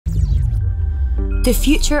The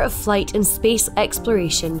future of flight and space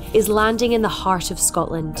exploration is landing in the heart of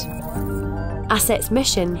Scotland. ASET's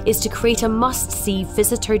mission is to create a must-see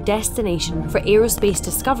visitor destination for aerospace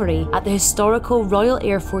discovery at the historical Royal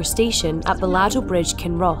Air Force Station at Balado Bridge,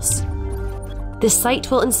 Kinross. The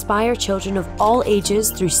site will inspire children of all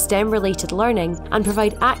ages through STEM-related learning and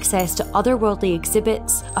provide access to otherworldly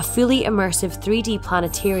exhibits, a fully immersive 3D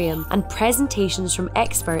planetarium, and presentations from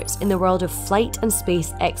experts in the world of flight and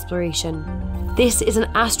space exploration. This is an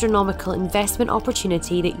astronomical investment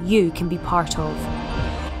opportunity that you can be part of.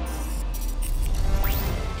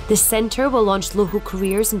 The centre will launch local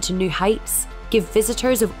careers into new heights, give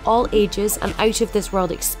visitors of all ages an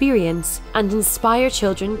out-of-this-world experience, and inspire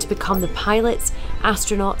children to become the pilots,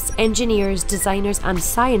 astronauts, engineers, designers and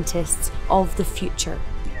scientists of the future.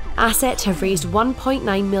 ASET have raised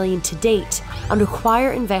 $1.9 million to date and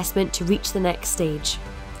require investment to reach the next stage.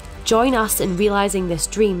 Join us in realising this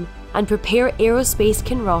dream and prepare Aerospace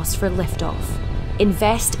Kinross for liftoff.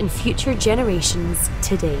 Invest in future generations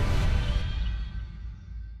today.